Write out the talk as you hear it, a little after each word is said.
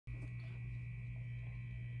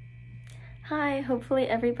Hi, hopefully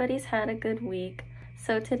everybody's had a good week.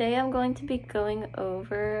 So today I'm going to be going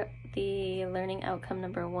over the learning outcome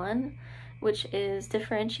number 1, which is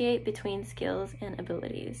differentiate between skills and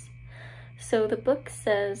abilities. So the book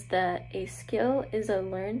says that a skill is a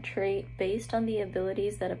learned trait based on the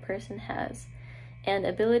abilities that a person has, and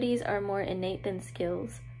abilities are more innate than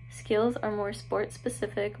skills. Skills are more sport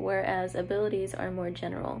specific, whereas abilities are more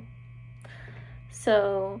general.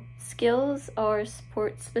 So skills are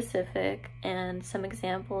sport specific, and some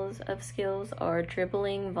examples of skills are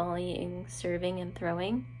dribbling, volleying, serving, and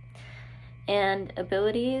throwing. And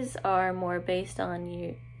abilities are more based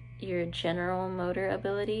on your general motor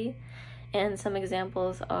ability, and some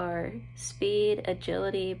examples are speed,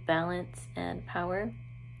 agility, balance, and power.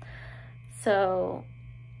 So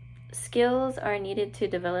skills are needed to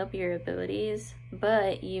develop your abilities,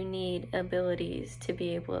 but you need abilities to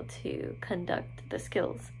be able to conduct the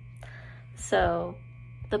skills. So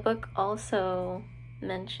the book also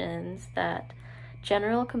mentions that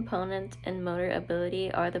general component and motor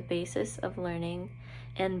ability are the basis of learning,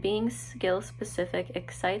 and being skill specific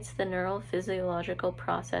excites the neural physiological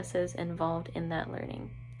processes involved in that learning.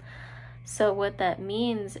 So what that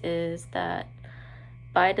means is that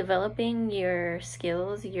by developing your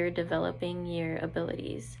skills, you're developing your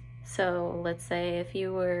abilities. So let's say if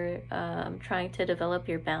you were trying to develop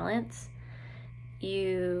your balance,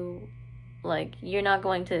 you're not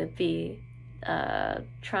going to be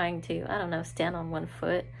trying to, I don't know, stand on one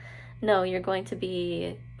foot. No, you're going to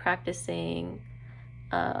be practicing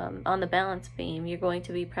on the balance beam. You're going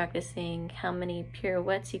to be practicing how many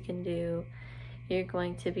pirouettes you can do. You're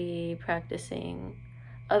going to be practicing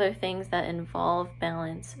other things that involve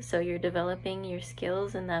balance. So you're developing your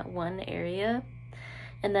skills in that one area,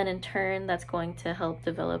 and then in turn that's going to help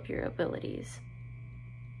develop your abilities.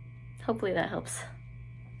 Hopefully that helps.